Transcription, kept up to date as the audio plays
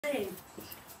And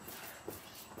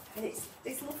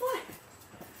it's lovely.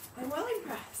 I'm well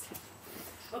impressed.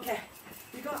 Okay, if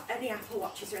you've got any Apple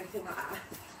Watches or anything like that,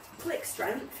 click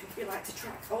strength if you like to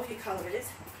track all your calories.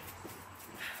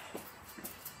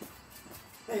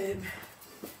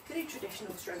 Pretty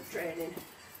traditional strength training.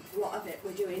 A lot of it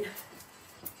we're doing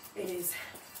is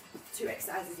 2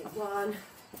 exercises in one.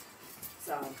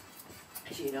 So,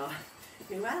 as you know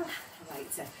me well, I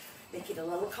like to make it a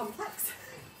little complex.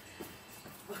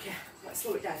 Okay, let's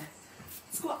slow it down.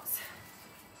 Squats.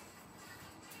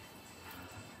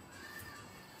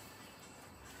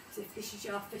 So if this is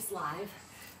your first live,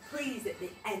 please at the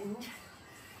end,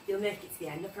 you'll make it to the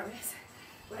end, I promise.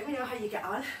 Let me know how you get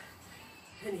on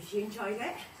and if you enjoyed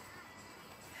it.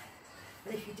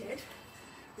 And if you did,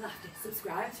 you'll have to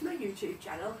subscribe to my YouTube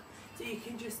channel so you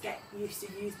can just get used to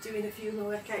doing a few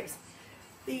more workouts.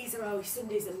 These are always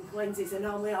Sundays and Wednesdays, are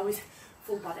normally always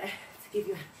full body to give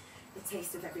you a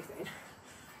taste of everything.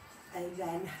 And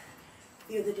then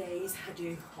the other days I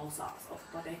do all sorts of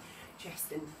body,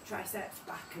 chest and triceps,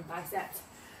 back and biceps,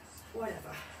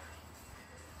 whatever.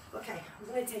 Okay, I'm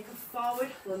going to take a forward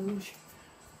lunge,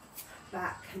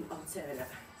 back and alternate.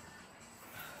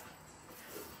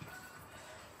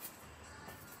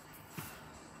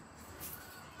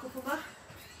 Couple more.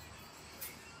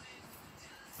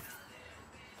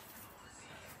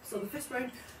 So the first round,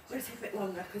 I'm going to take a bit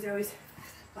longer because I always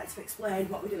like to explain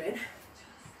what we're doing.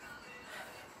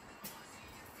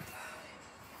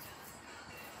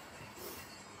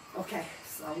 Okay,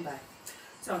 slow down.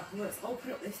 So let's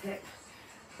open up this hip.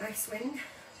 Nice swing.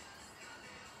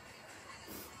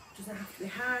 Doesn't have to be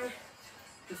high,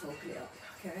 just open it up,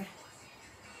 okay?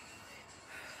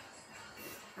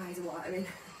 Eyes are watering.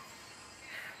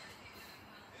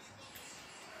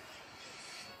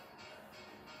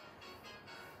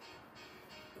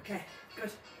 Okay,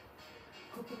 good.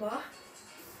 Couple more.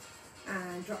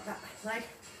 And drop that leg.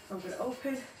 I'm going to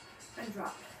open and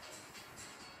drop.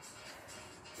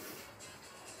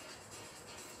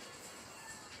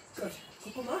 Good.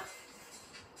 Couple more.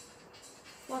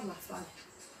 One last one.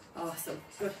 Awesome.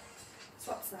 Good.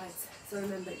 Swap sides. So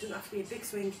remember, it doesn't have to be a big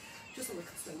swing, just a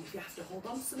little swing. If you have to hold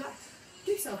on to something,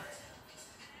 do so.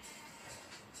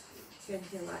 If you're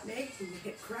anything like me and your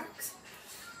hip cracks,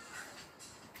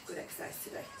 good exercise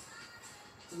today.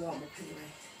 Warm up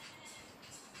anyway.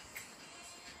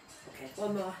 Okay,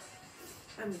 one more.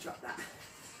 And we drop that.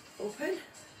 Open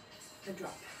and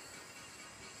drop.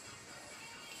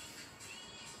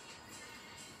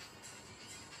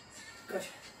 Good.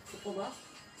 Couple more.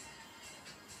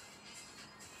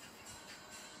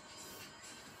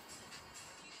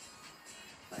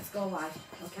 Let's go wide,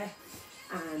 okay?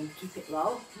 And keep it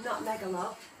low, not mega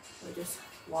low. We're just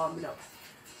warming up.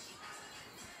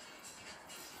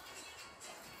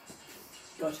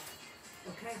 Good.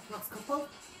 Okay, last couple.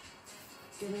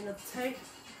 Give me another 2.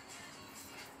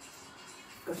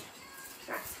 Good.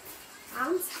 Right.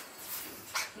 Hands.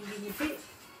 Using your feet.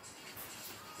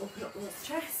 Open up the little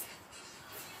chest.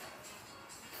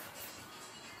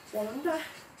 One under,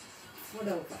 one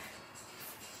over.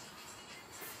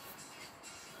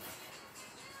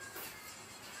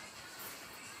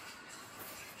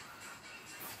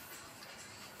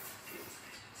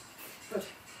 Good.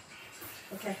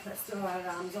 Okay, let's throw our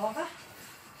arms over.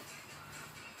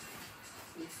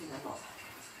 Loosen them up.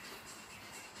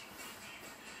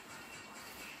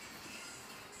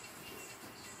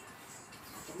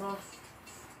 Couple more.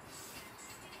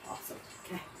 Awesome.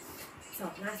 Okay. So,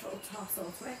 nice little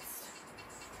torso twist.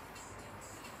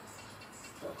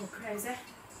 Don't go crazy.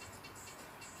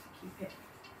 Keep it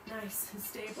nice and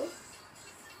stable.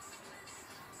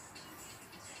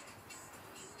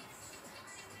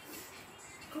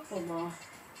 Couple more.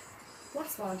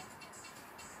 Last one.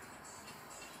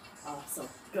 Awesome.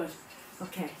 Good.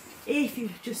 Okay. If you're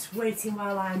just waiting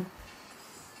while I'm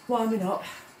warming up,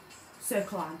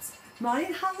 circle arms.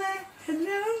 Morning, Holly.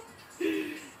 Hello.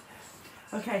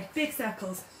 Okay, big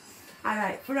circles.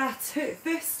 Alright, for our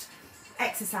first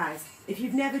exercise, if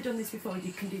you've never done this before,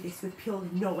 you can do this with purely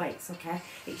no weights, okay?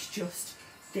 It's just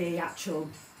the actual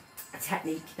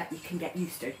technique that you can get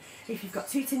used to. If you've got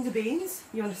 2 tins of beans,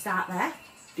 you want to start there,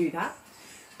 do that.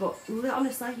 But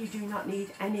honestly, you do not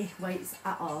need any weights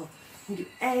at all. You can do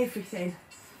everything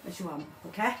as you want,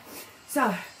 okay?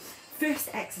 So, first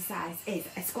exercise is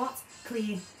a squat,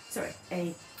 clean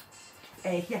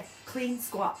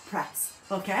squat press,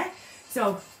 okay?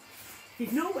 So, if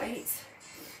you've no weights,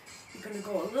 you're going to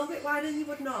go a little bit wider than you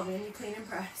would normally in your clean and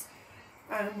press.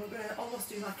 And we're going to almost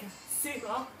do like a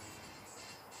sumo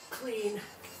clean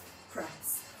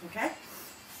press, okay?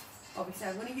 Obviously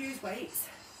I'm going to use weights,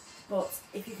 but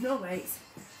if you've no weights,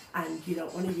 and you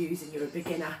don't want to use, and you're a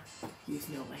beginner, use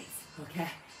no weights, okay?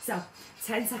 So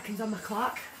 10 seconds on my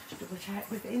clock. Just double check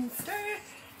with Insta.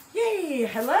 Yay,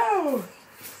 hello.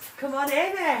 Come on,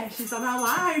 Amy, she's on our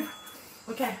live.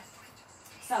 Okay,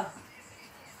 so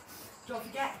don't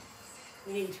forget,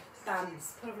 we need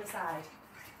bands, put them aside.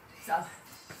 So,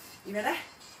 you ready?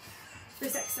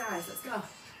 This exercise, let's go.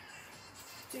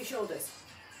 To your shoulders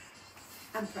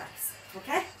and press,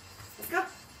 okay? Let's go.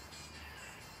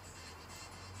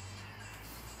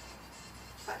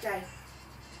 Back down.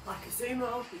 Like a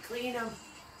sumo, you clean them,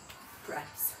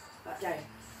 press. Back down.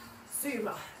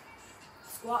 Sumo.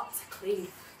 Squat, clean,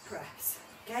 press.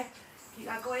 Okay? Keep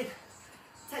that going.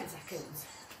 10 seconds.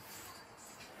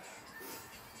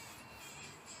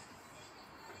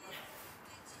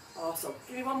 Awesome.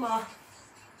 Give me one more.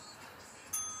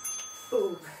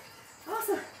 Boom.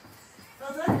 Awesome.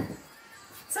 Well done.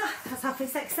 So, that's our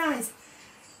first exercise.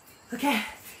 Okay,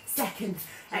 second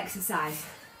exercise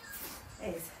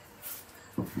is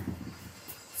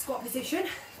squat position.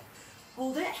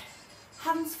 Hold it,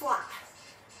 hands flat,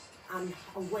 and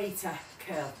a waiter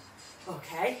curl.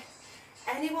 Okay?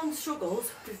 Anyone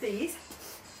struggles with these,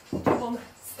 do one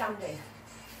standing.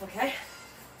 Okay?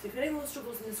 So if anyone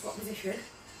struggles in the squat position,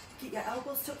 keep your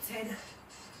elbows tucked in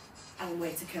and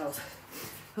waiter curls.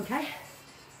 Okay?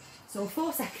 So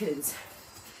 4 seconds.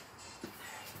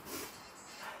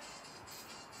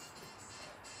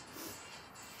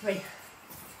 3.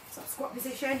 So squat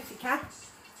position if you can.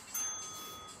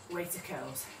 Waiter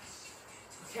curls.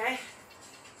 Okay?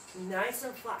 Nice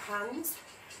and flat hands.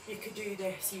 You could do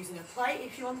this using a plate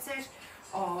if you wanted,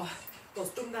 or those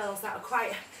dumbbells that are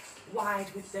quite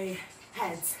wide with the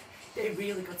heads. They're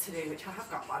really good to do, which I have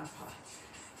got one for.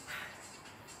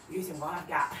 Using what I've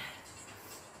got.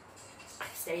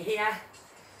 Stay here.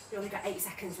 You only got 8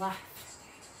 seconds left.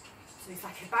 So it's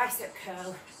like a bicep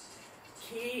curl.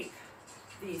 Keep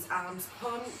these arms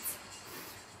humped.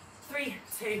 3,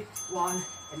 2, 1.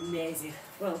 Amazing.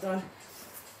 Well done.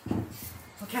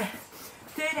 Okay.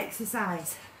 Third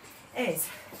exercise is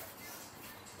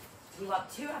you want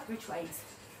 2 average weights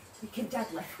you can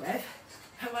deadlift with.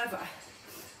 However,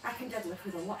 I can deadlift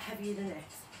with a lot heavier than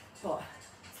this. But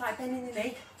it's like bending the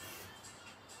knee.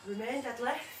 Remain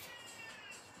deadlift.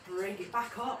 Bring it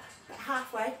back up. But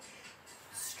halfway.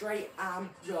 Straight arm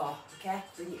row. Okay?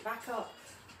 Bring it back up.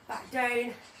 Back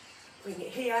down. Bring it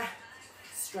here.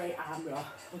 Straight arm row.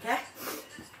 Okay?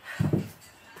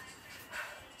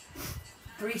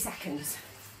 3 seconds.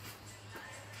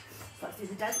 Let's do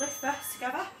the deadlift first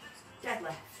together.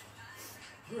 Deadlift.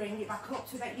 Bring it back up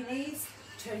to about your knees.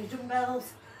 Turn your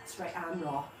dumbbells. Straight arm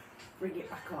row. Bring it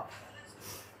back up.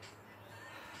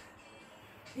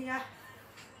 Here.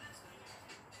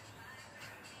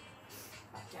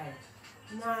 Back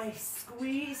down. Nice.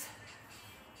 Squeeze.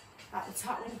 At the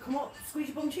top when you come up. Squeeze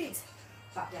your bum cheeks.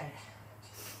 Back down.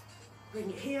 Bring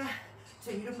it here.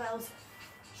 Turn your dumbbells.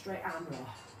 Straight arm row.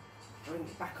 Bring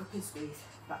it back up and squeeze.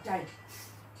 Back down.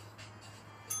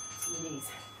 To your knees.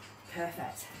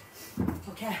 Perfect.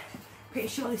 Okay. Pretty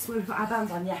sure this we've got our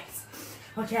bands on, yes.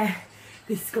 Okay.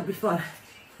 This is going to be fun.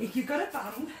 If you've got a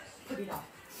band, put it on.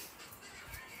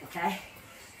 Okay.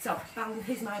 So, band,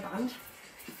 here's my band.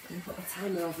 I'm going to put the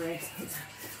timer over it so it's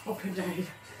up and down.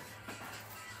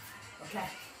 Okay.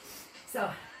 So,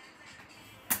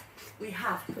 we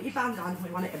have, put your band on, we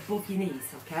want it above your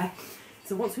knees, okay?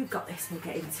 So once we've got this, we'll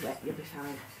get into it, you'll be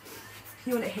fine.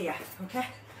 You want it here, okay?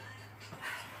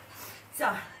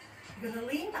 So, you're going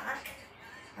to lean back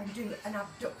and do an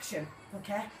abduction,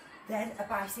 okay? Then a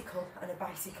bicycle and a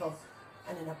bicycle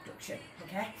and an abduction,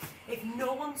 okay? If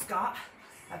no one's got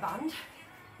a band,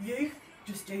 you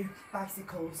just do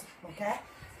bicycles, okay?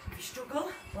 If you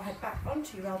struggle, ride back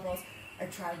onto your elbows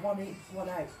and try one in, one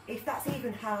out. If that's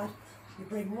even hard, you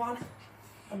bring one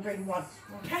and bring one,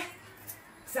 okay?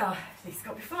 So, this is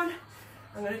going to be fun.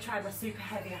 I'm going to try my super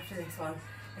heavy after this one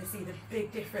and see the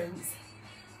big difference.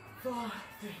 4,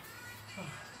 3, 4.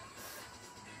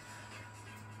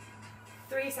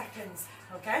 3 seconds,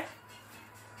 okay?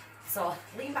 So,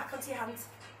 lean back onto your hands.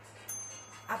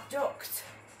 Abduct,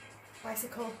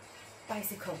 bicycle,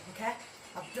 bicycle, okay?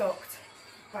 Abduct,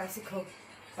 bicycle,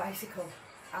 bicycle,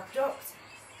 abduct.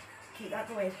 Keep that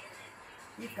going.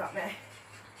 You've got me.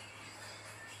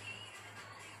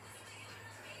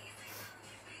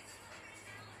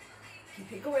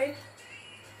 Keep it going.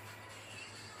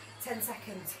 10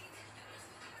 seconds.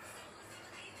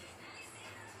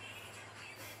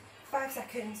 5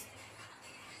 seconds.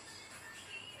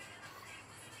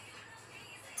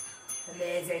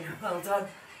 Amazing, well done.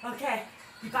 Okay,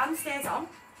 your band stays on.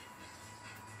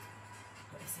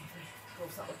 Let me see if the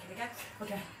glove's not working again.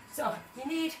 Okay, so you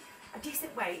need a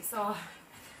decent weight, so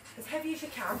as heavy as you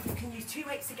can. You can use 2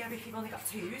 weights together if you've only got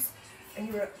 2s, and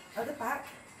you're at the back.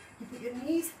 You put your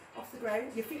knees off the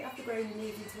ground, your feet off the ground, your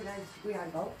knees into a 90-degree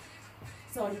angle.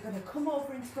 So you're going to come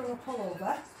over into a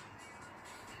pullover,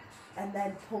 and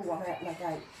then pull one leg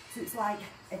out. So it's like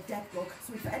a dead bug.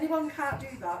 So if anyone can't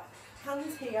do that,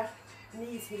 hands here,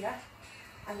 knees here,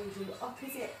 and you do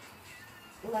opposite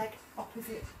leg,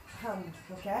 opposite hand,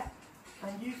 okay?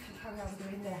 And you can carry on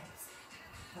doing this,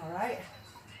 all right?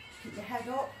 Keep your head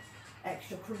up,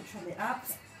 extra crunch on the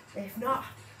abs. If not,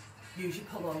 use your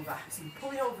pullover. So you're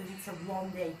pulling over into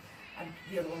one knee and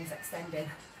the other one's extending.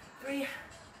 3,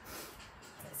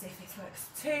 let's see if this works.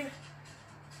 2.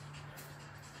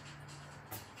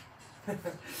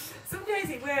 Some days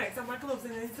it works on my gloves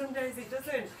and then some days it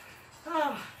doesn't.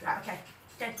 Oh, right, okay,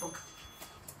 dead bug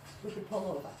with the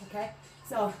pullover, okay?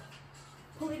 So,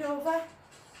 pull it over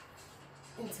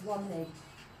into one knee.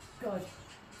 Good.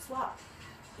 Swap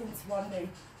into one knee.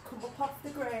 Come up off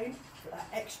the ground for that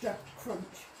extra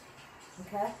crunch,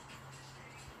 okay?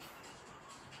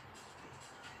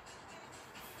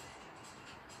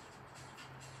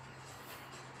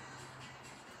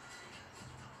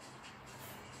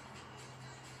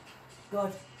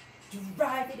 Good.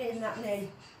 Drive it in that knee.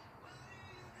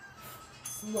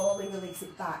 Slowly release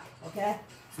it back, okay?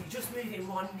 So you're just moving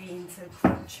one knee into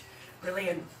crunch.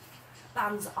 Brilliant.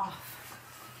 Bands off.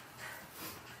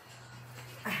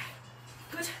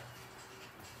 Good.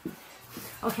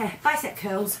 Okay, bicep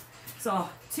curls. So,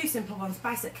 2 simple ones,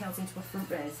 bicep curls into a front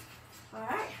raise.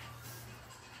 Alright?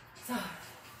 So,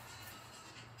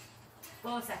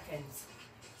 4 seconds.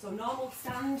 So normal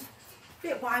stand, a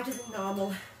bit wider than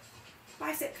normal.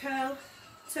 Bicep curl,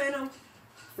 turn on,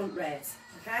 front raise,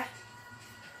 okay?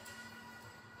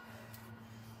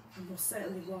 And we'll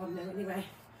certainly warm now anyway.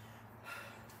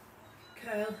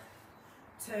 Curl,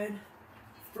 turn,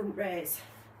 front raise.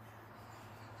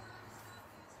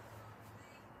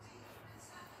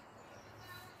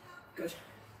 Good.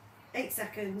 8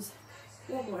 seconds.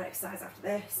 One more exercise after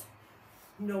this.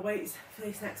 No weights for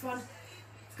this next one.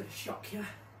 It's going to shock you.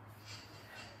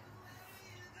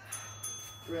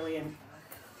 Brilliant.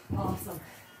 Awesome.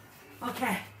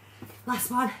 Okay,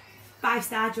 last one.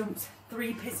 5-star jumps.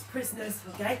 3 prisoners,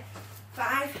 okay?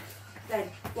 5, then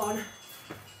 1,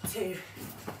 2,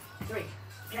 3.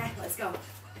 Okay, let's go.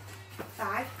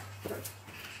 5, 3,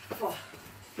 4,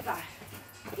 5,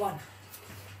 1,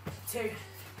 2,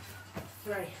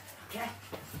 3. Okay,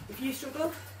 if you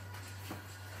struggle,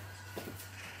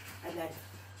 and then,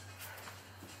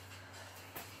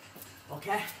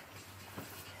 okay.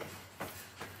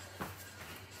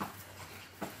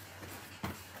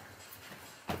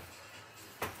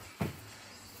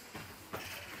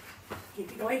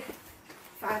 Keep it going.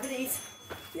 5 of these.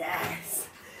 Yes.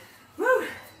 Woo.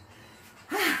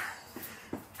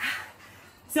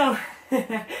 So,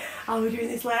 I'll be doing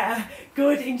this later.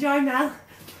 Good. Enjoy, Mel.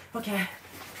 Okay.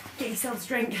 Get yourselves a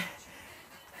drink.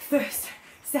 First,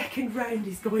 second round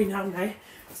is going on now.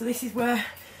 So this is where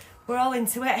we're all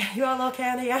into it. You all okay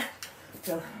on here?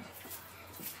 Go.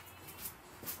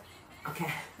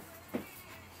 Okay.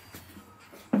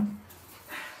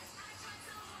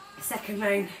 Second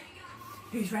round.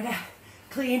 Who's ready?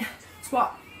 Clean,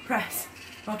 squat, press.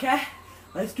 Okay?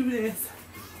 Let's do this.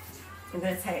 I'm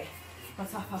going to take my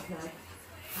top off now.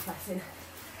 Pressing.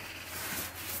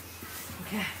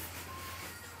 Okay.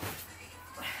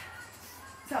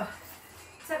 So,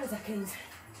 7 seconds.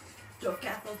 Don't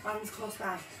forget those bands close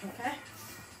by. Okay?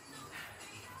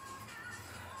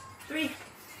 3,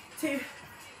 2,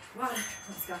 1.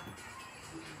 Let's go.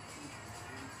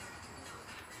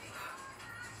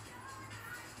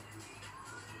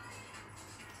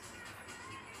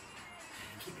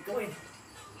 Keep it going.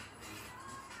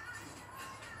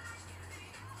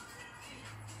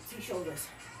 2 shoulders.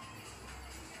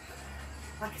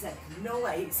 Like I said, no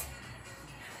weights.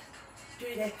 Do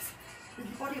this with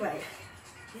your body weight,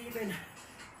 even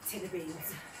tin of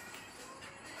beans.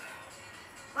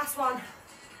 Last one.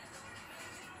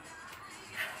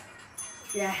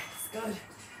 Yes, good.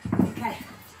 Okay,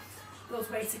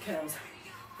 those weighted curls.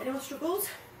 Anyone struggles?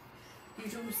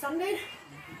 Use your standing.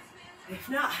 If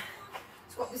not,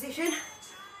 squat position.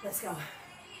 Let's go.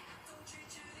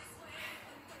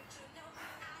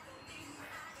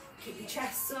 Keep your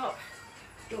chest up.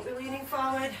 Don't be leaning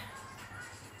forward.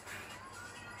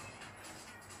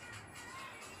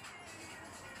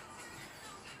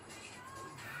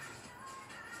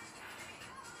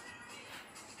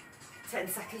 Ten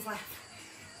seconds left.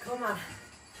 Come on.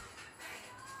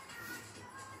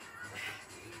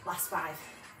 Last 5.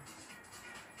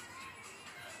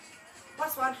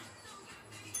 Last one.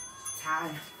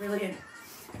 Time. Brilliant.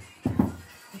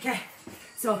 Okay,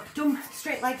 so jump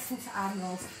straight legs into arm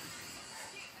rolls.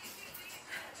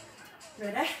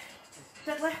 Ready?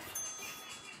 Deadlift.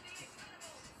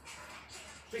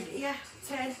 Bring it here,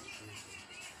 turn.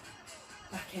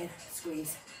 Back in,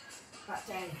 squeeze. Back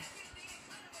down.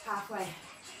 Halfway.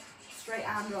 Straight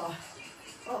arm roll.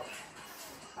 Up.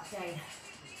 Back down.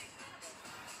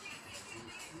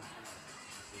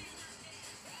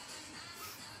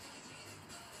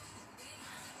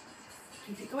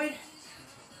 Keep it going.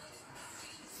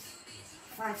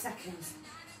 5 seconds.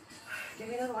 Give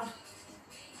me another one.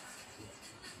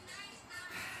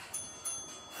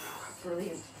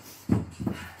 Brilliant.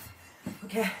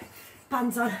 Okay,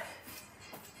 bands on.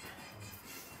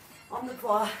 On the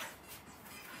floor.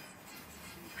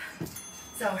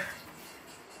 So,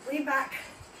 lean back,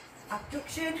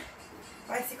 abduction,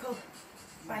 bicycle,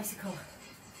 bicycle.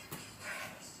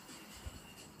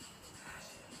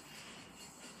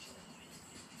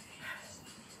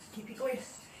 Keep it going.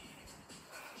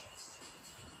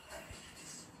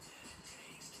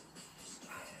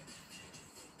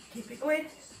 Keep it going.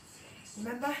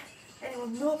 Remember,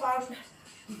 anyone no band,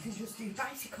 you can just do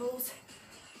bicycles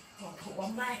or put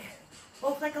one leg,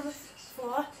 both legs on the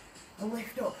floor and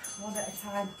lift up one at a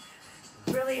time.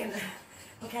 Brilliant.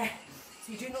 Okay,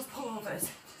 so you're doing those pullovers.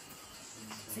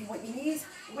 So you want your knees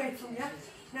away from you,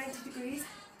 90 degrees,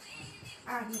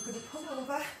 and you're going to pull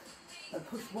over and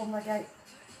push one leg out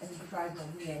and you can drive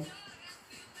one knee in.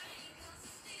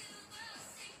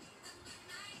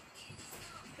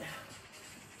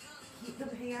 Keep them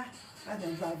here and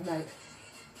then drive them out.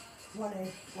 One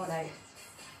in, one out.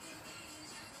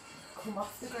 Come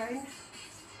off the ground.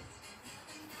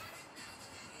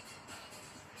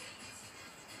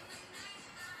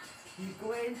 You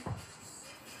go in.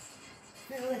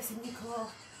 Feel this in your core.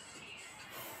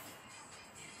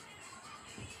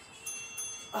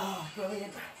 Oh,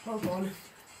 brilliant. Well done.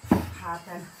 Hard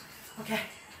then. Okay.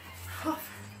 Off.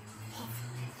 Off.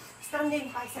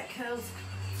 Standing bicep curls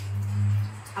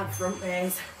and front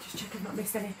raise. Just check I've not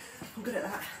missed any. I'm good at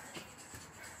that.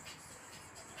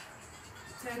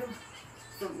 Turn them.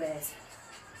 Front raise.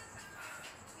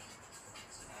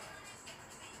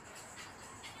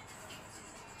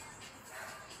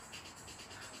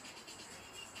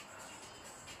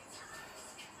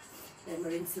 Then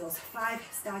we're into those 5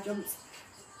 star jumps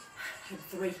and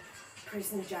 3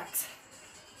 prisoner jacks.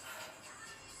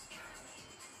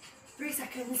 3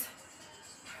 seconds.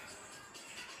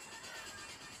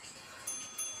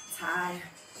 Time.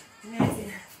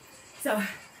 Amazing. So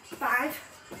 5,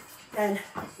 then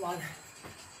 1,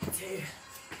 2,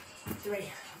 3.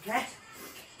 Okay.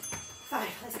 5.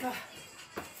 Let's go.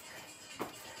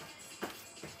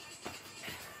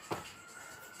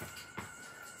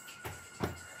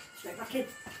 Straight back in.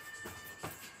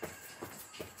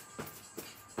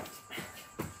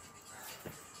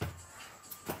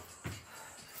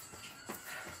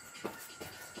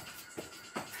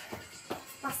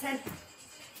 Last 10.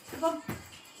 Come on.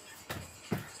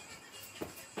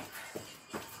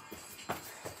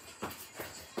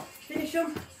 Finish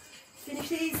them. Finish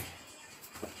these.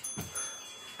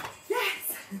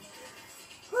 Yes.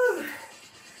 Woo.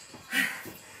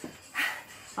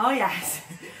 Oh yes.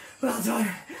 Well done.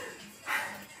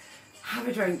 Have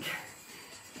a drink.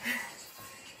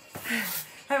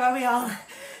 How are we all?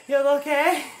 You all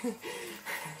okay?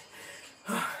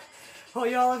 Oh,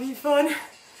 you all having fun?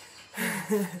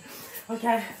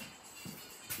 Okay.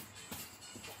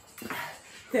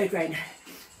 3rd round.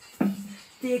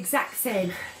 The exact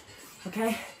same.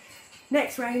 Okay.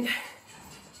 Next round.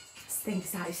 Things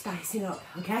start spicing up.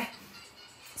 Okay.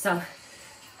 So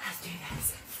let's do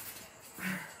this.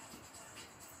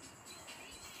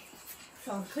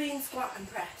 So clean, squat and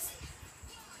press.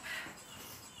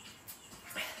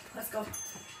 Let's go.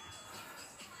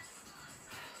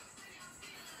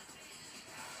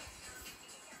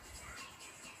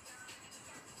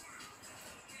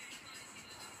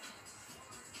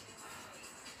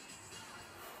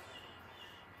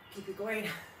 Keep it going.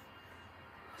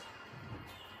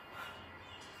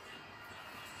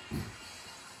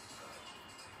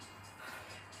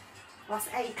 Last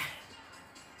 8.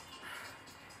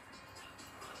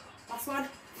 Last one.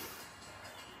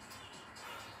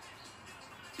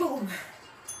 Boom.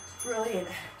 Brilliant.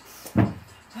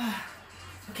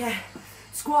 Okay.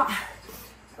 Squat.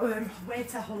 Way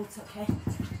to hold, okay?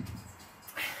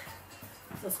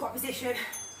 So squat position.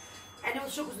 Anyone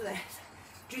struggles with this,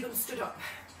 do them stood up.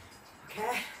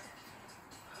 Okay.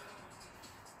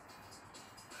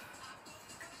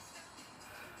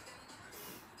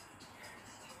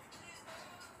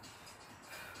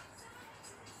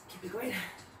 Keep it going.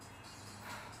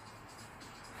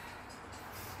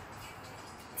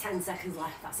 10 seconds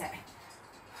left, that's it.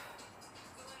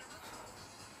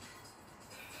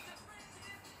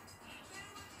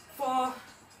 Four,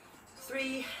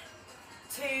 three,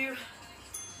 two,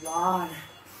 one.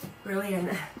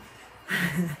 Brilliant.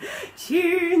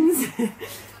 Tunes.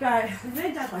 Right, and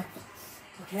then deadlift.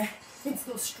 Okay, into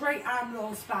those straight arm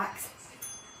rolls backs.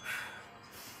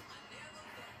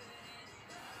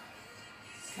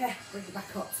 Okay, bring it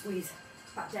back up, squeeze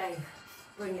back down.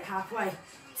 Bring it halfway.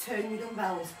 Turn your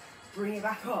dumbbells. Bring it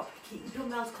back up. Keep your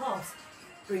dumbbells close.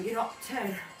 Bring it up,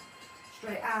 turn.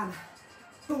 Straight arm.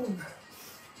 Boom.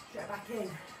 Straight back in.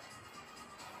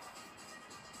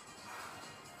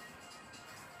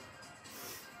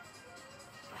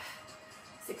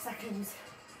 Six seconds.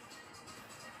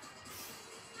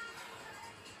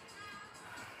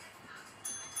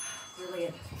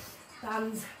 Brilliant.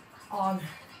 Bands on.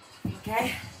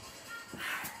 Okay?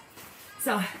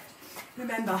 So,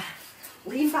 remember,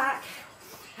 lean back,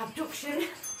 abduction.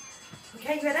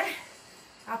 Okay, you ready?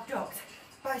 Abduct.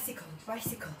 Bicycle,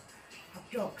 bicycle,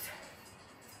 abduct.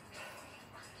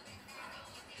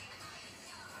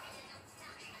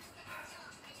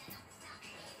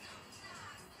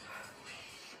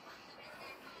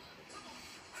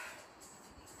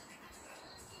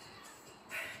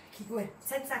 Keep going.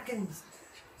 10 seconds.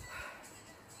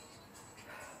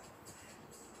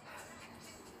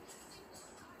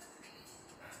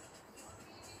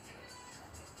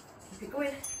 Keep it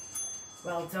going.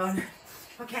 Well done.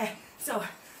 Okay, so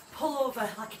pull over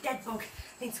like a dead bug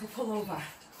into a pull over.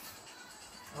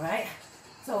 Alright,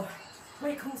 so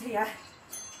when it comes here,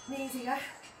 knees here,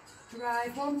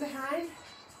 drive one behind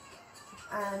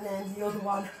and then the other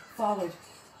one forward,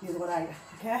 the other one out.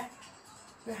 Okay?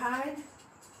 Behind,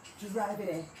 drive it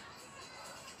in.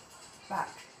 Back,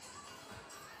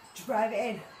 drive it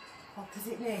in.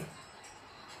 Opposite knee.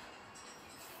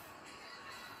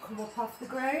 Come up off the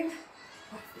ground.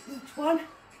 After each one,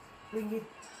 bring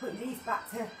your knees back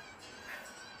to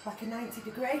like a 90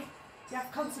 degree. You have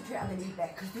to concentrate on the knee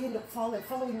bit because they end up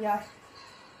following you.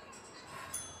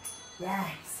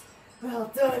 Yes,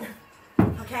 well done.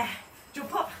 Okay,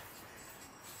 jump up.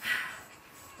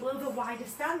 A little bit wider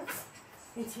stance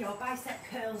into your bicep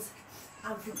curls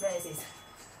and front raises.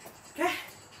 Okay,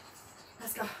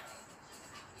 let's go.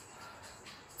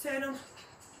 Turn on,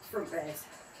 front raise.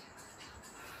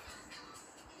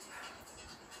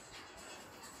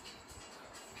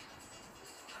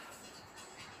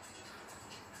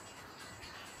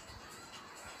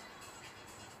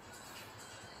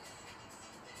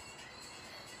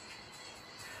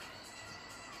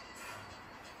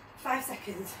 Five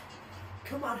seconds.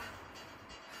 Come on.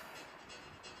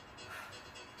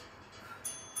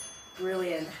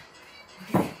 Brilliant.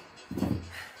 Okay.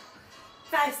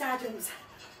 5 sergeants,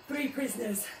 3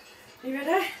 prisoners. You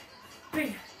ready?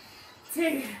 3,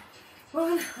 2,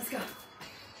 1. Let's go.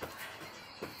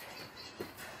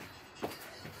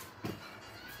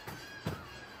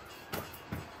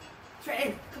 Straight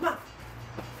in. Come on.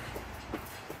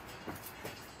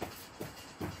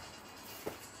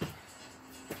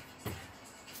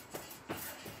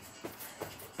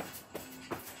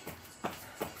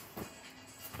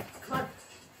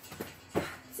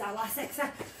 Our last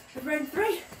exercise of round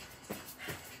 3.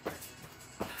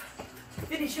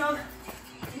 Finish on.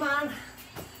 Come on.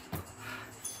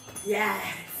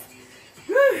 Yes.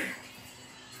 Woo.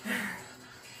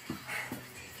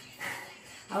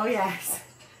 Oh yes.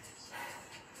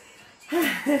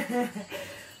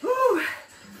 Woo.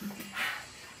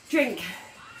 Drink.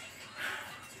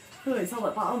 Oh, it's all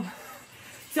at bottom.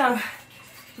 So,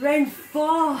 round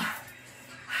 4.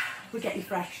 We're getting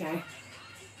fresh now.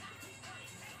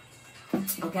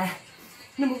 Okay,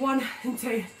 number 1 and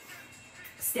 2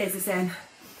 stays the same.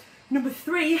 Number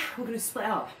 3, we're going to split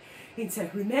up into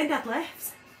remain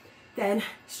deadlifts, then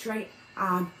straight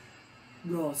arm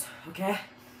rows. Okay,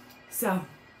 so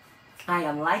I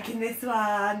am liking this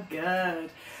one.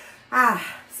 Good.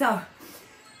 So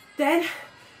then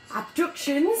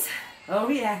abductions. Oh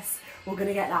yes, we're going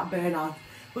to get that burn on.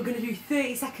 We're going to do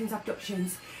 30 seconds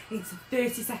abductions into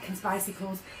 30 seconds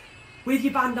bicycles. With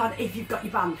your band on, if you've got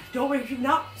your band. Don't worry if you've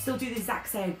not, still do the exact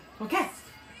same. Okay,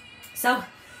 so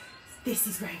this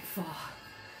is round 4.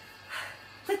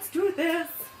 Let's do this.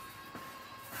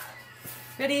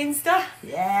 Ready, Insta?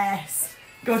 Yes.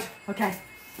 Good, okay.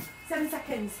 7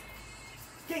 seconds.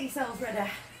 Get yourselves ready.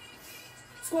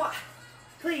 Squat,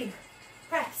 clean,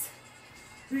 press.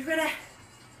 Who's ready?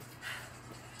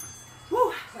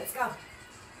 Woo, let's go.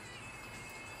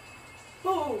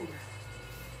 Boom.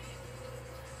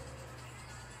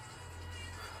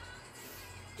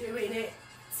 Doing it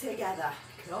together.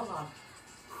 Come on.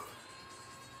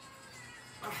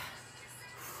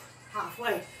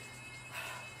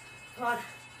 Come on.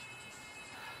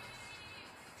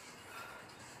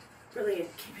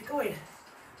 Brilliant. Keep it going.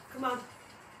 Come on.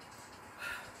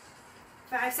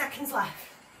 5 seconds left.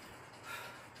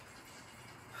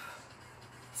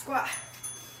 Squat.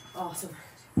 Awesome.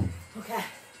 Okay.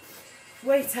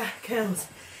 Waiter curls.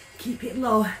 Keep it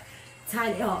low.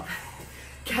 Tighten it up.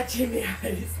 Catching me out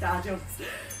of star jumps.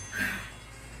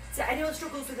 So anyone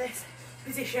struggles with this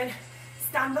position,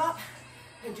 stand up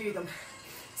and do them.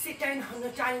 Sit down on the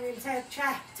dining room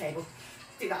table.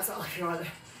 Do that sort of if you want.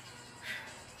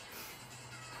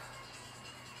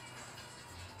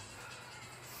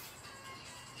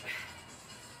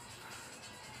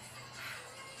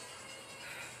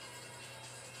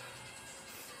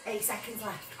 8 seconds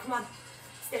left. Come on,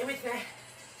 stay with me.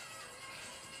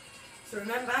 So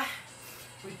remember,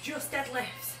 we're just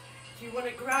deadlifts. If you want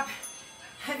to grab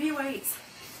heavy weights,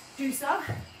 do so.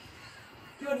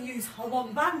 If you want to use a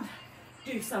long band,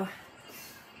 do so.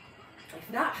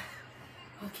 If not,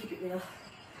 I'll keep it real.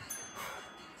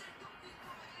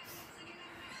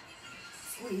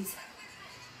 Squeeze.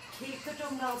 Keep the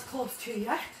dumbbells close to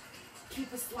you.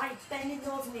 Keep a slight bend in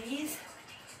those knees.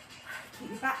 Keep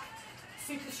your back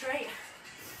super straight.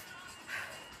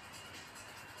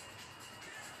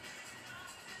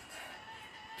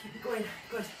 Keep it going.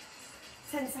 Good.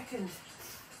 10 seconds.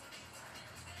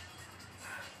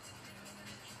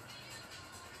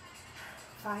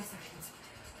 5 seconds.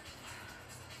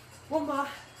 One more.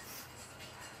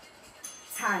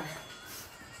 Time.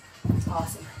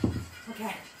 Awesome.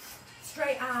 Okay.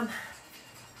 Straight arm.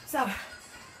 So,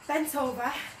 bent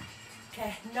over.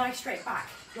 Okay, nice straight back.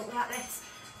 Don't go like this.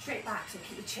 Straight back, so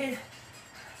keep your chin.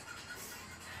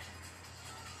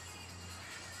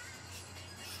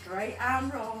 Straight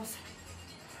arm rolls.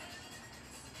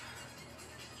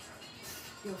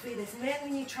 You'll feel this mainly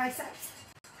in your triceps.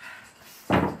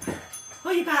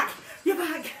 Oh, you're back. You're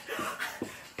back.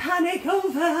 Panic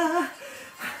over.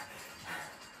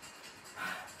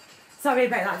 Sorry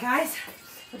about that, guys.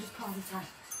 I'll just pause the time.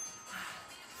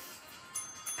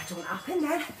 I don't happen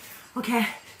then. Okay,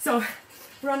 so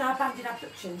we're on our banded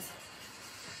abductions.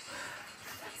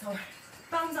 So,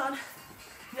 bands on.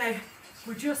 Now,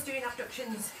 we're just doing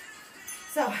abductions.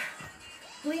 So,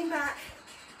 lean back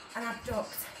and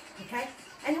abduct, okay?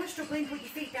 Anyone struggling, put your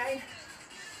feet down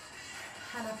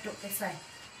and abduct this way,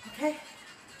 okay?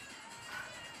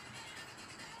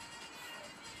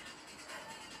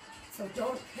 So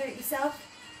don't hurt yourself.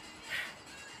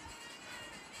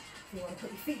 If you want to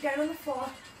put your feet down on the floor,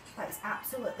 that is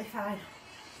absolutely fine.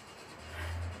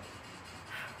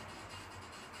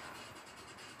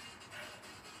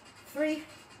 Three,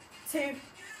 two,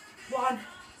 one,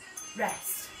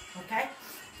 rest, okay?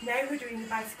 Now we're doing the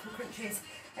bicycle crunches.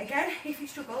 Again, if you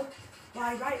struggle,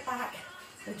 lie right back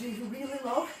and do really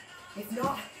low. If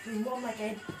not, bring one leg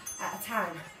in at a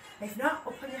time. If not,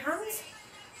 up on your hands.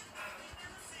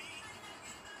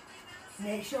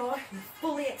 Make sure you're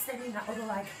fully extending that other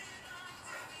leg.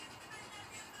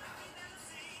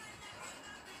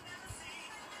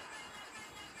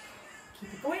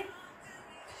 Keep it going.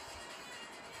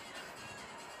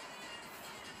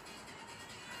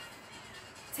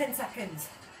 Ten seconds.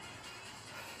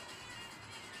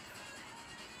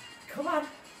 Come on.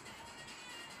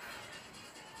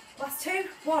 Last two.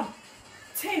 1,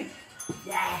 2.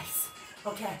 Yes.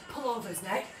 Okay, pullovers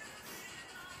now.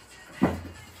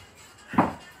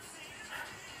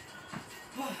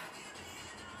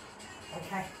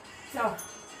 Okay, so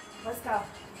let's go.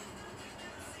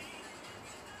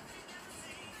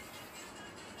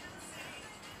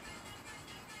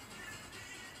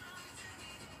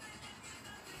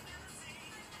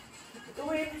 Keep it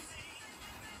going.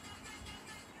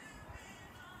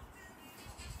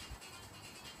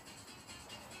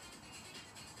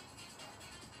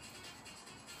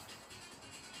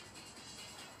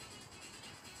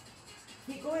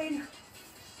 Keep going.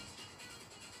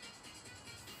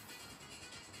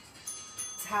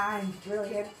 Time,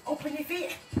 brilliant. Open your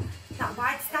feet, that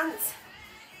wide stance,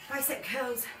 bicep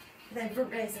curls, and then front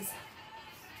raises.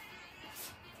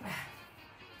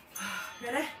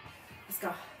 Ready? Let's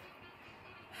go.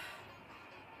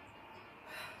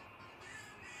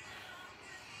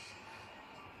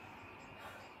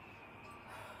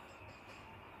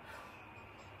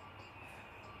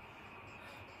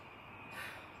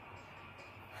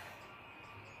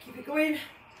 Keep it going.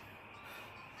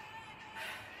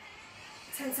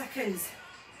 10 seconds.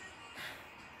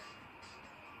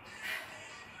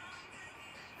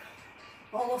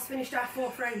 Almost finished our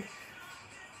 4th round.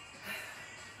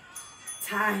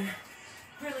 Time.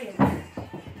 Brilliant.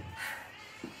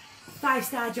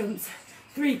 5-star jumps.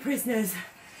 3 prisoners.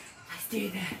 Let's do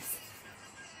this.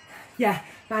 Yeah,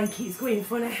 Mine keeps going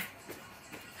funny.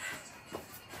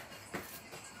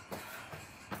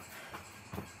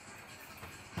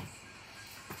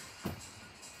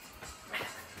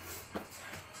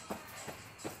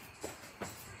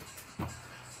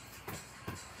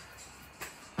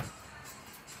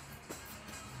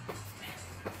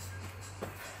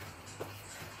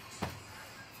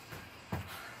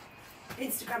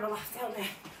 Instagram will have to help me.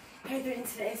 How are you doing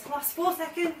today? It's the last 4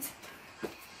 seconds.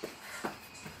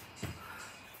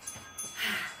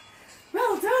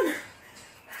 Well done.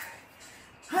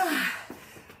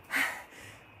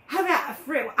 How about a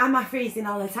fruit? Am I freezing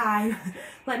all the time?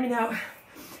 Let me know.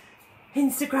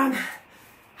 Instagram,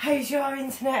 how's your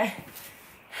internet?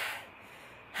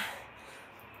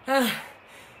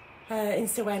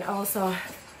 Insta went also.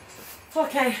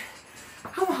 Okay,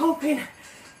 I'm hoping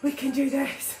we can do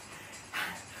this.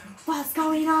 What's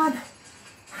going on?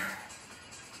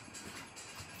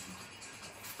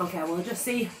 Okay, we'll just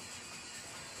see.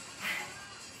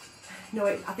 No,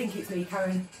 I think it's me,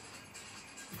 Karen.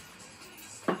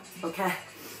 Okay,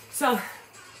 so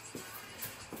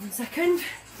 1 second.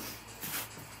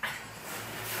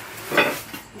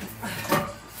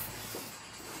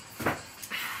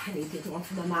 I need the other one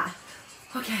from the mat.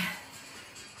 Okay,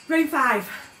 round 5.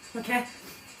 Okay,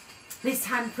 this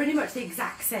time pretty much the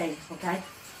exact same. Okay,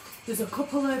 there's a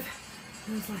couple of,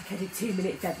 it was like I did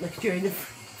 2-minute deadlift during the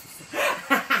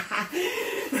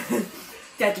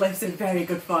deadlifts are very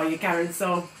good for you, Karen,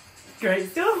 so great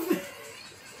stuff.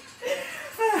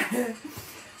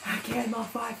 I came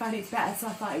off Wi-Fi and it's better, so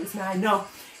I thought it was mine. No,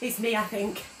 it's me, I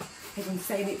think. Everyone's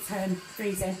saying it's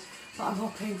freezing, but I'm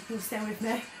hoping you'll stay with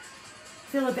me.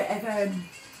 Feel a bit of a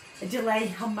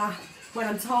delay on my, when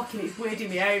I'm talking, it's weirding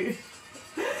me out.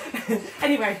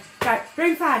 Anyway, right,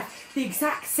 round 5, the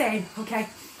exact same, okay?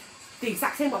 The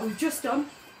exact same what we've just done.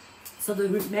 So the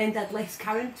main deadlifts,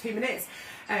 Karen, 2 minutes.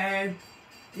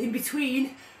 In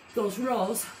between those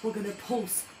rows, we're going to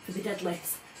pulse for the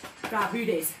deadlifts. Right, who it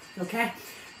is, okay?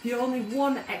 The only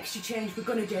one extra change we're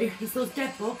going to do is those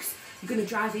dead bugs, you're going to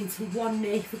drive into one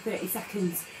knee for 30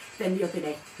 seconds, then the other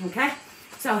knee, okay?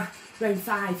 So, round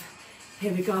 5,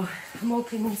 here we go. I'm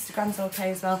hoping Instagram's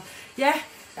okay as well. Yeah?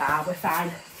 Ah, we're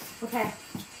fine. Okay,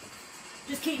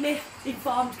 just keep me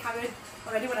informed, Karen,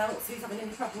 or anyone else who's having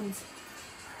any problems.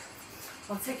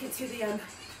 I'll take it to the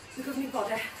governing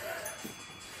body.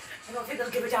 I don't think they'll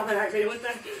give a damn about me, would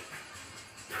they?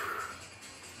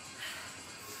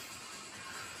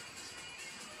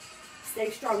 Stay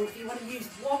strong. If you want to use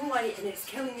one weight and it's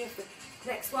killing you for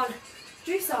the next one,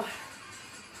 do so.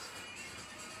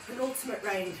 An ultimate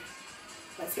round.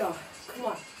 Let's go. Come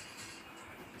on.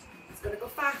 It's going to go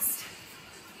fast.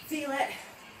 Feel it.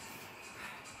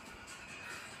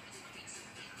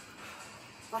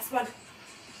 Last one.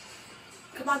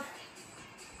 Come on.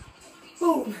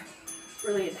 Boom.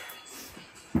 Brilliant.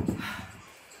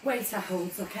 Waiter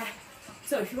holds, okay?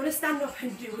 So if you want to stand up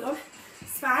and do them,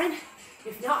 it's fine.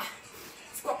 If not,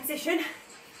 squat position.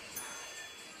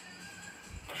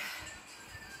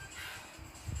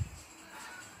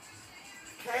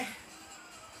 Okay.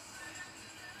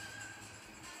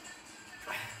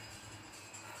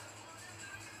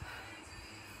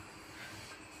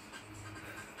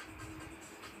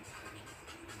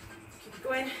 Keep it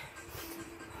going.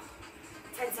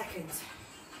 10 seconds.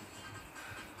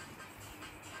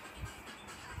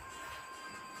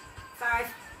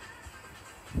 5.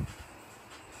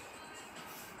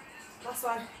 Last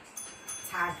one.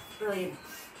 Tag. Brilliant.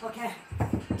 Okay.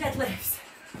 Deadlifts.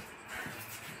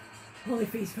 Only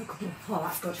fees for a couple. Oh,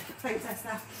 that's good. Thanks,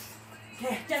 Esther.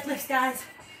 Okay, deadlifts, guys.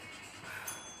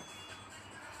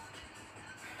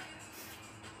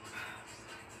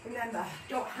 Remember,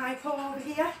 don't hypo over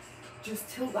here. Just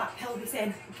tilt that pelvis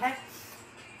in, okay?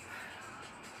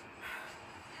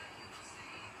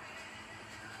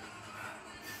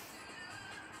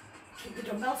 Keep the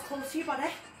dumbbells close to your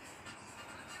body.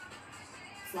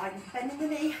 Slide and bend in the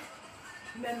knee.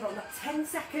 Remember, on that 10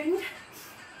 second,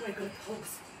 we're going to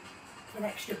pulse for an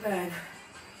extra burn.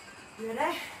 You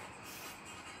ready?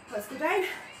 Let's go down.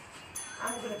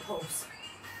 And we're going to pulse.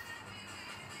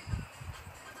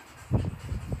 We're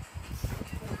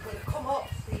going to come up.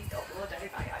 Please don't go down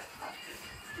my iPad.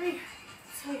 3,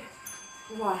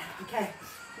 2, 1. Okay.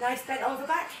 Nice bent over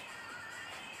back.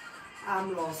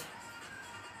 Arm rolls.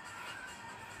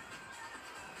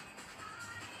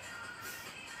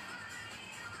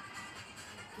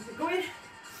 Keep it going.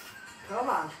 Come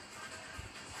on.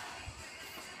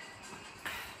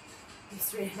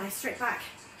 Nice straight back.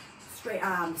 Straight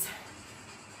arms.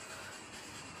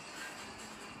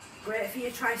 Great for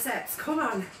your triceps. Come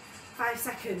on. 5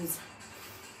 seconds.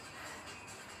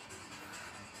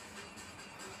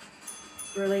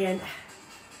 Brilliant.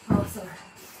 Awesome.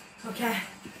 Okay.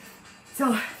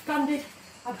 So, banded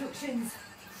abductions.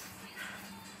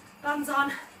 Bands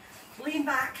on. Lean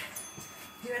back.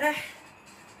 You ready?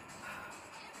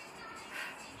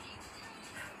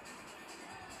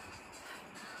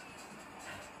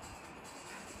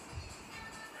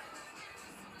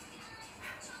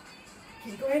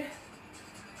 Keep going.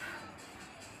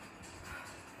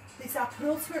 This is our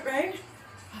penultimate round.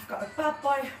 I've got a bad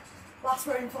boy last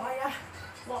round for you.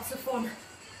 Lots of fun.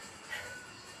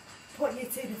 Put you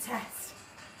to the test.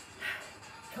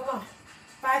 Come on.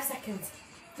 5 seconds.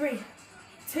 3,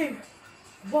 2,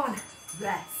 1.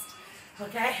 Rest.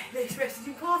 Okay, this rest is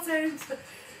important.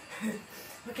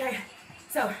 Okay,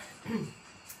 so you're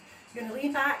going to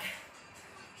lean back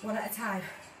one at a time.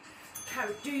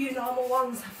 Do your normal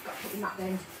ones. I've got to put your mat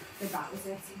down. The back was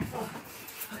hurting. Oh,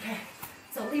 okay,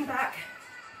 so lean back.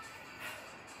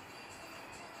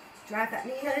 Drive that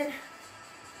knee in.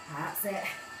 That's it.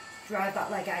 Drive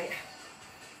that leg out.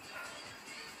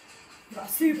 You've got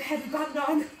a super heavy band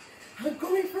on. I'm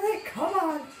going for it. Come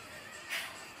on.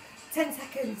 10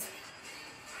 seconds.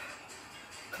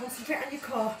 Concentrate on your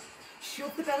core.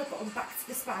 Shove the belly button back to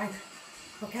the spine.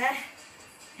 Okay?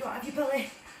 You don't have your belly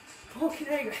poking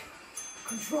out.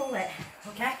 Control it.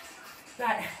 Okay?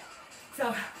 Right.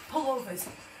 So, pullovers.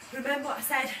 Remember what I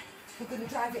said? We're going to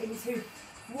drive it into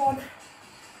one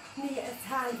knee at a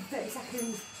time for 30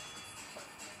 seconds.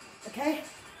 Okay?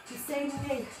 The same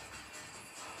knee.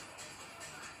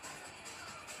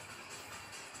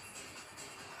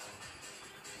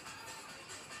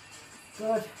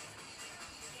 Good.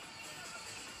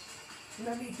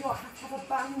 Remember, you don't have to have a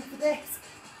band for this.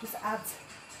 Just add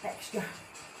extra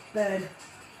burn.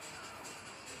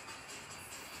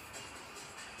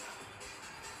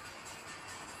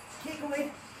 Keep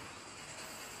going.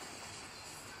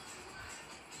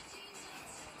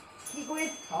 Keep going.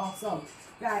 Awesome.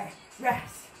 Right,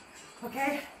 rest.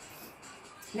 Okay?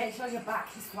 Make sure your back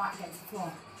is flat against the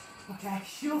floor. Okay,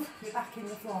 shove your back in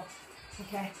the floor.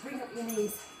 Okay, bring up your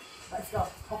knees. Let's go.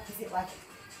 Opposite leg.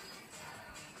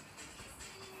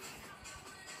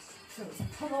 So it's a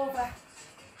pull over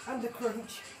and a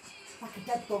crunch, like a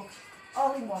dead bug,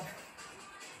 all in one.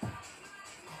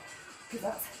 Because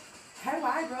that's how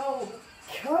I roll.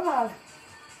 Come on.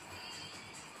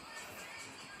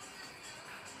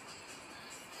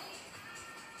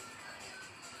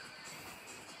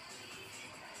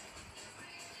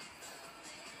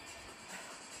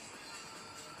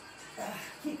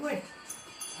 Keep going.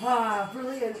 Ah,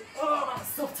 brilliant. Oh, that's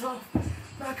so tough.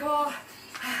 My core,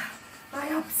 my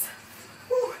abs.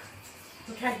 Woo.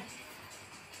 Okay.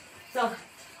 So,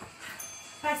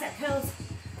 bicep curls,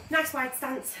 nice wide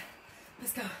stance.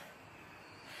 Let's go.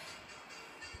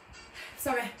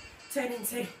 Sorry, turn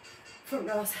into front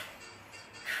rows.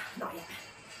 Not yet.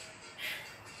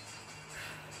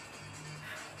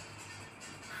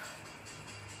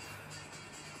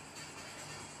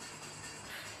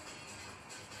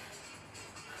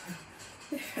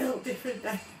 It felt different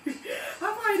then.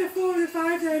 I'm like a 4 and a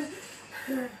 5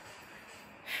 then.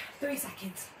 3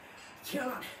 seconds.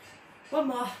 Come on. One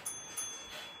more.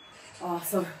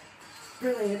 Awesome.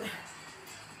 Brilliant.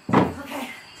 Okay.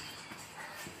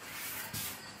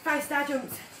 5 star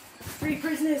jumps. 3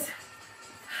 prisoners.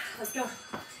 Let's go.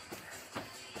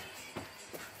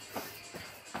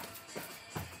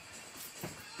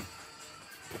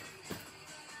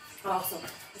 Awesome.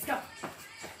 Let's go.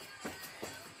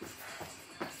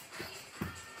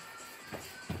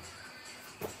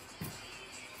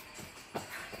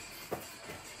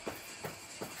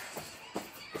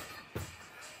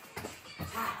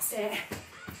 That's it.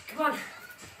 Come on.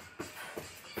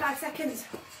 5 seconds.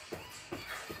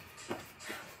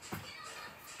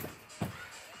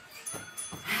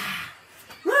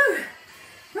 Woo!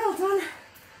 Well done.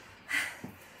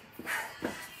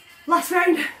 Last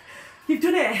round. You've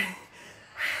done it.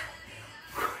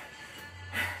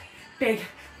 Big,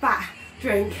 fat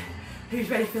drink. Who's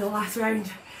ready for the last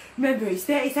round? Remember, it's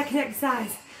 30-second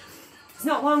exercise. It's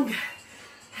not long.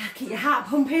 Keep your heart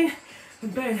pumping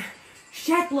and burn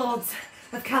shed loads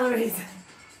of calories.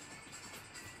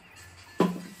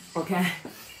 Okay,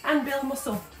 and build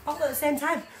muscle all at the same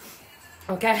time.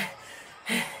 Okay.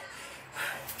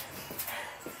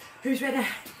 Who's ready?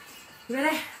 You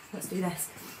ready? Let's do this.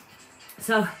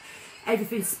 So,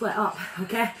 everything's split up,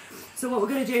 okay? So what we're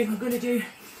gonna do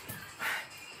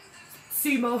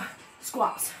sumo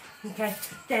squats, okay?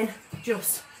 Then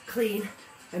just clean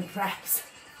and press,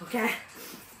 okay?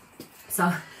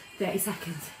 So, 30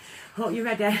 seconds. Hope you're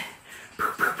ready.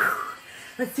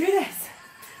 Let's do this.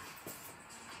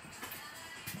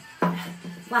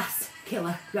 Last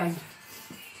killer round.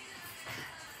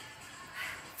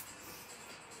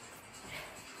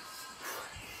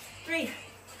 3,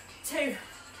 2,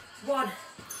 1.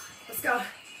 Let's go.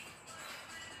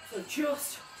 So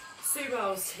just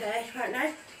sumos today, right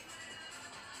now.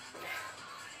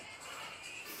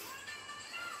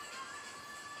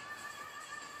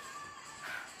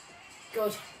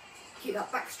 Good. Keep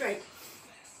that back straight.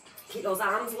 Keep those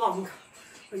arms long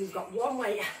when you've got one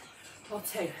weight or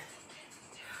two.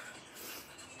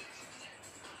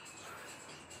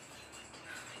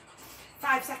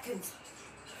 Five seconds.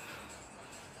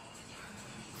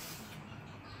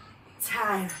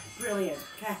 Time. Brilliant.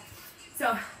 Okay.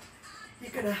 So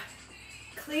you're gonna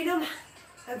clean them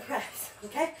and press.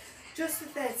 Okay. Just for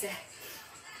 30.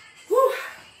 Woo.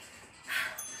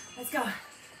 Let's go.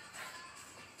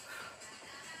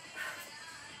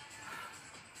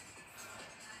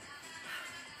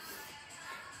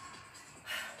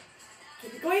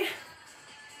 Keep it going.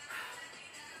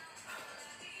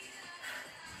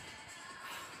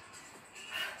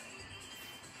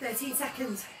 Thirteen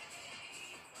seconds.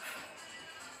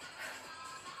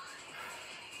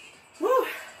 Woo!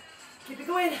 Keep it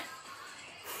going.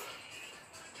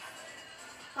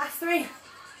 Last 3.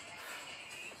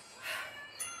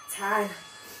 Time.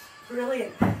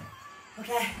 Brilliant.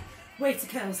 Okay, weight to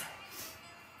curls.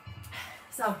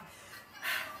 So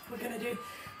we're gonna do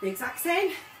the exact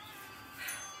same.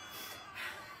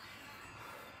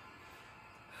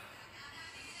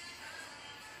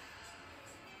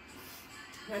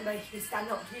 Remember, you can stand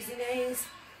up using these.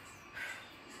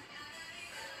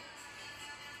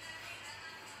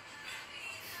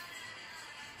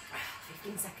 Ah,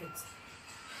 15 seconds.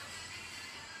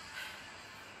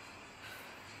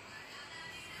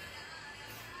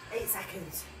 8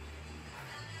 seconds.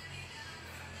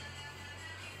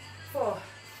 4,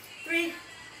 3,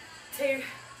 2,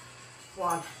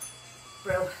 1.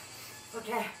 Brill.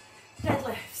 Okay,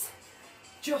 deadlifts.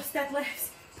 Just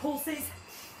deadlifts. Pulses.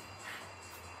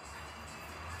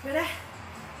 Ready?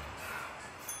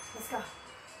 Let's go.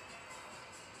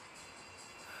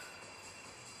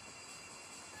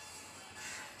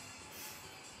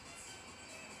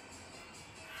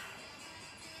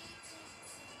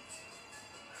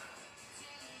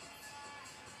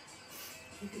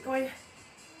 Keep it going.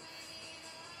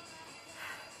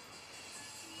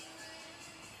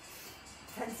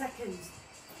 Ten seconds.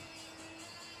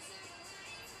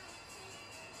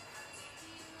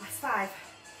 Last 5.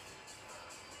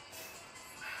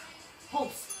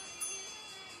 Pulse.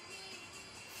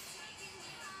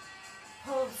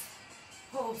 Pulse.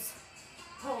 Pulse.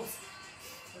 Pulse.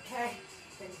 Okay.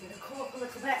 Then you're going to come up a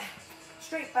little bit.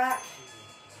 Straight back.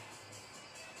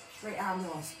 Straight arm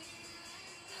rolls.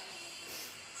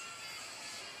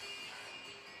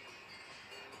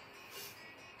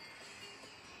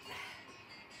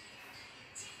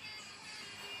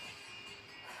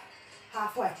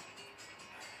 Halfway.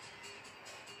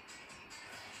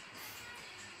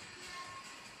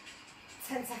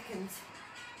 Ten seconds.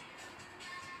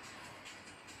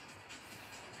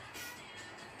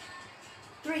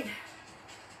 3,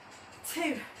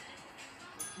 2,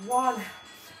 1.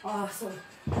 Awesome.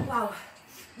 Wow.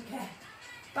 Okay.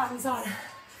 Bands on.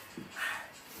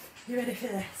 You ready for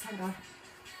this? Hang on.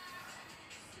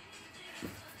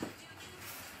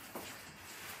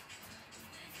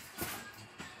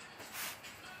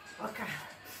 Okay.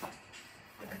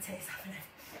 Look at this happening.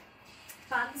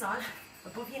 Bands on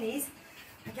above your knees.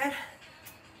 Again,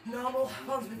 normal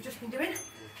ones we've just been doing.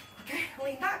 Okay,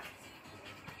 lean back.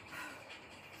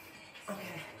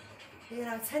 Okay, you're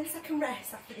going to have a 10-second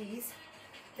rest after these.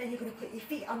 Then you're going to put your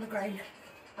feet on the ground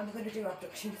and we're going to do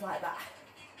abductions like that.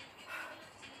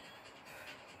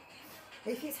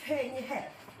 If it's hurting your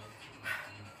hip,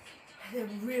 they're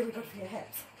really good for your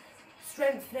hips.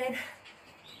 Strengthening,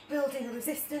 building a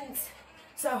resistance.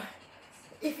 So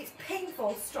if it's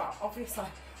painful, stop, obviously.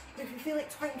 But if you feel it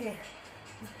twanging,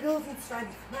 building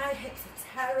strength. My hips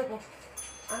are terrible,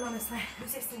 and honestly,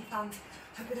 resistance bands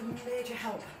have been a major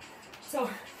help. So,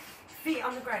 feet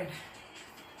on the ground,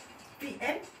 feet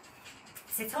in,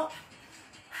 sit up,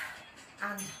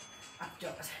 and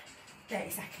abduct. 30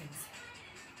 seconds.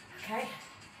 Okay,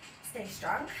 stay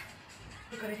strong.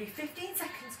 We're going to do 15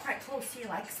 seconds quite close to your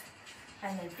legs,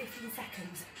 and then 15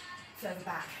 seconds further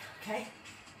back. Okay,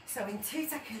 so in 2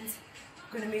 seconds,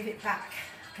 we're going to move it back.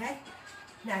 Okay,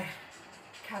 now.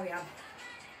 Carry on.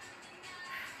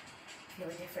 Feel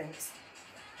a difference.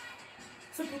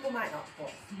 Some people might not,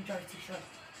 but the majority should.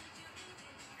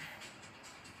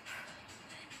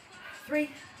 3,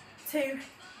 2,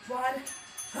 1.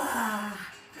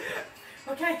 Ah.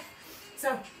 Okay,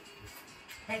 so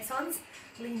legs on,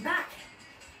 lean back,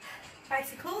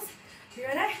 bicycles. You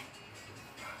ready?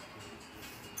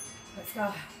 Let's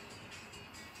go.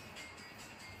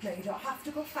 No, you don't have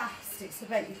to go fast, it's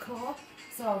about your core,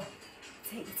 so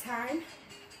take your time.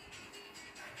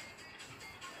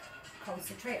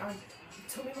 Concentrate on your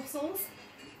tummy muscles.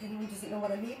 If anyone doesn't know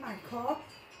what I mean by core,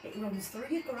 it runs through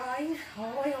your groin,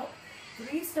 all the way up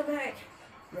through your stomach,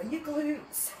 run your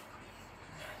glutes,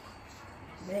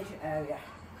 major area.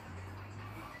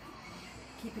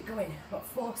 Keep it going, about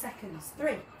 4 seconds.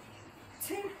 3,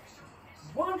 2,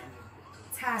 1,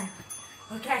 time.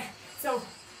 Okay, so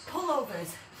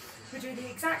pullovers. We're doing the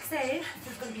exact same,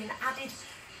 there's going to be an added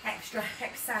extra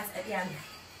exercise at the end.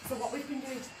 So what we've been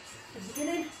doing at the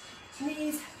beginning,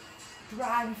 knees,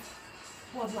 drive,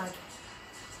 one leg.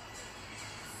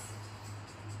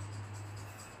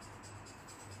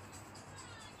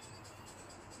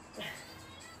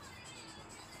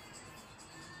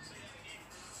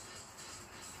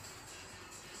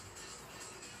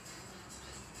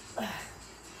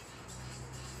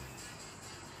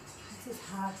 This is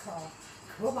hardcore.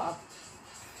 Come on.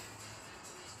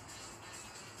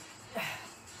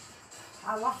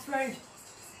 Our last round.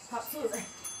 Absolutely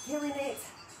killing it.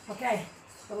 Okay,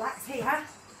 relax here.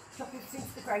 Drop everything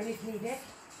to the ground if needed.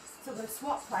 So we're going to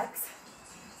swap legs.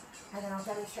 And then I'll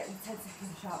demonstrate in 10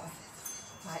 seconds shortly.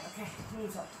 Right, okay,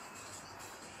 knees up.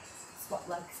 Swap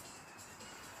legs.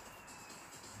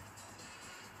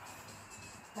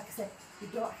 Like I said, you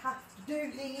don't have to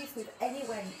do these with any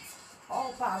weights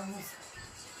or bands.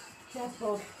 Dead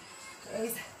bug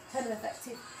is an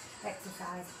effective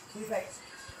exercise without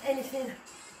anything.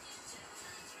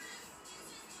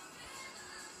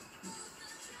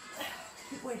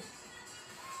 Keep going.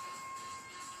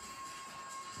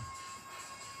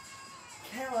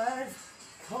 Killers,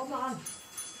 come on.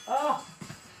 Oh,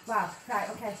 wow, right,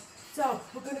 okay. So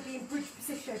we're going to be in bridge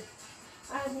position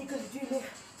and you're going to do me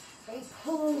a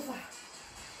pull over,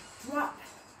 drop,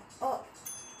 up,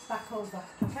 back over,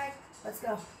 okay? Let's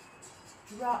go.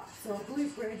 Drop, so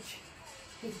glute bridge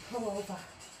with pull over.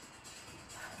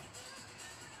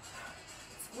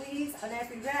 Squeeze on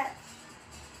every rep.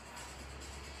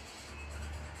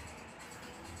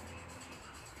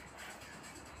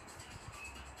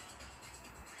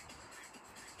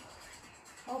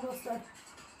 Almost done.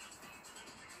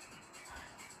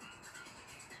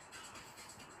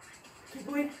 Keep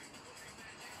going.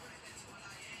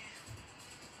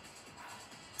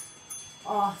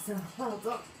 Awesome, well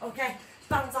done. Okay,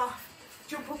 bands off.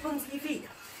 Jump up onto your feet.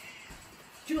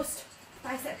 Just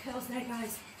bicep curls now,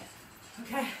 guys.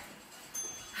 Okay,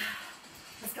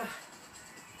 let's go.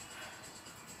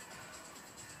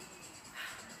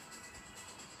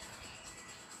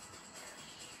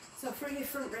 So for your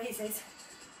front raises,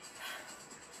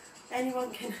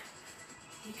 anyone can,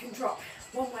 you can drop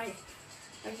one weight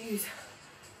and use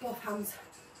both hands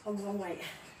on one weight.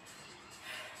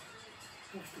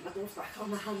 I'm going to put my gloves back on,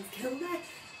 my hands kill me.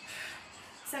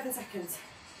 7 seconds.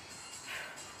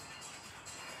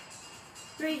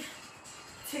 3,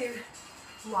 2,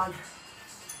 1.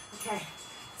 Okay,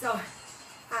 so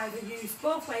either use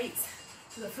both weights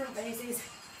for the front raises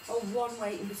or one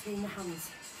weight in between the hands.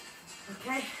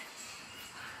 Okay?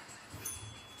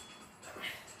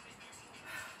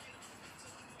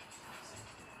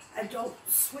 And don't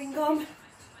swing them,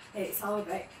 it's all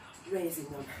about raising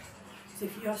them. So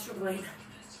if you're struggling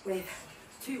with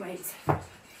 2 weights,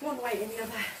 one weight in the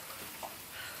other,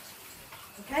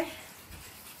 okay?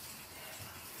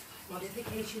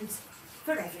 Modifications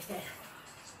for everything.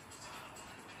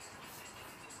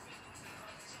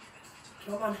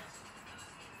 Come on.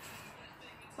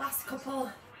 Last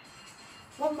couple.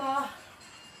 One more.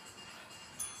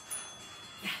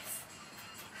 Yes.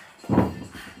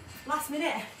 Last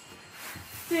minute.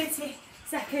 30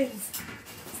 seconds.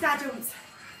 Star jumps.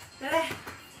 Ready?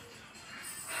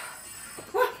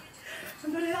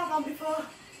 I've done it that long before.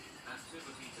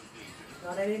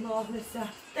 Not anymore, mister.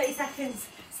 30 seconds.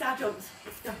 Star jumps.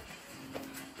 Go.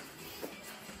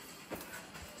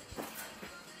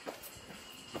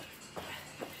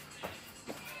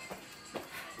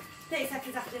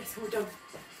 Seconds after this, we're done.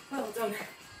 Well done.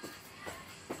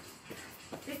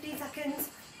 15 seconds.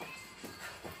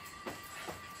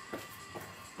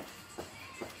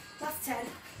 Last 10.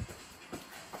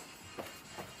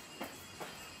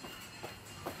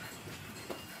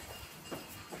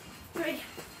 3,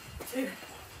 2,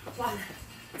 1.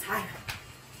 Time.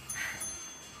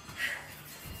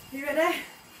 You ready?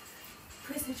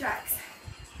 Crispy jacks.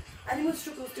 Anyone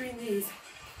struggles doing these,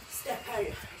 step out,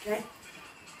 okay?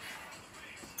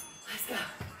 Let's go.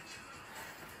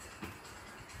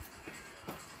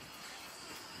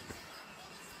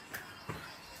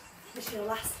 This is your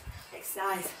last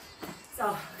exercise.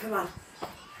 So, come on.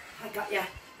 I got you.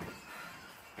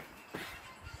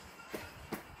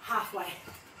 Halfway.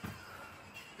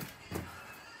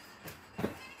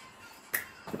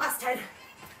 last 10.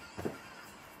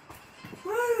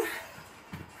 Woo.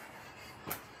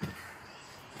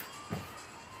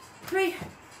 3,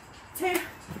 2,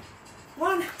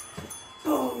 1,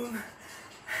 boom.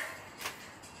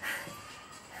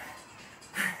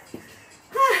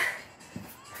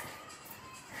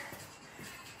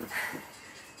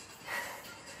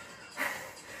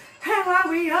 How are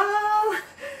we all?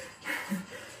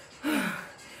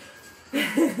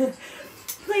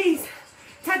 Please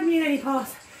tag me in any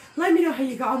posts. Let me know how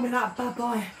you got on with that bad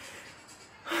boy.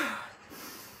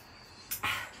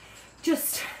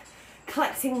 Just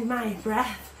collecting my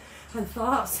breath and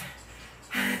thoughts.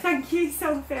 Thank you,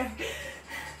 Sophie.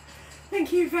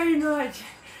 Thank you very much.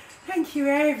 Thank you,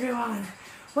 everyone.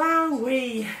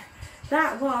 Wowee.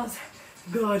 That was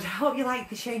good. Hope you like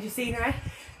the change of scenery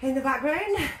in the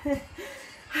background.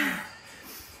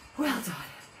 Well done.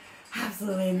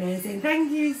 Absolutely amazing.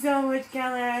 Thank you so much,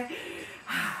 Kelly.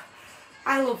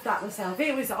 I loved that myself.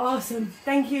 It was awesome.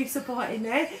 Thank you for supporting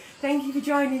me. Thank you for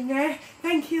joining me.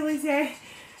 Thank you, Lizzie.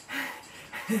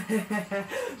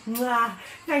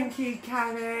 Thank you,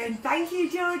 Karen. Thank you,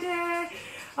 Jodie.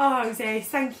 Oh, Jose,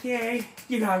 thank you.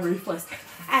 You know I'm ruthless.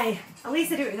 Hey, at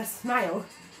least I do it with a smile.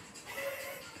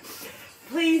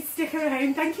 Please stick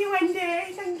around. Thank you,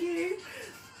 Wendy. Thank you.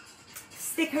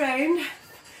 Stick around.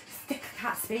 I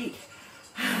can't speak.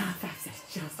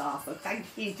 That's just awesome. Thank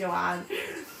you, Joanne.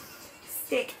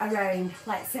 Stick around.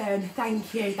 Let's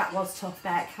thank you. That was tough,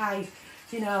 Beck. Hi.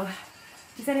 You know,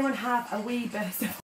 does anyone have a wee burst of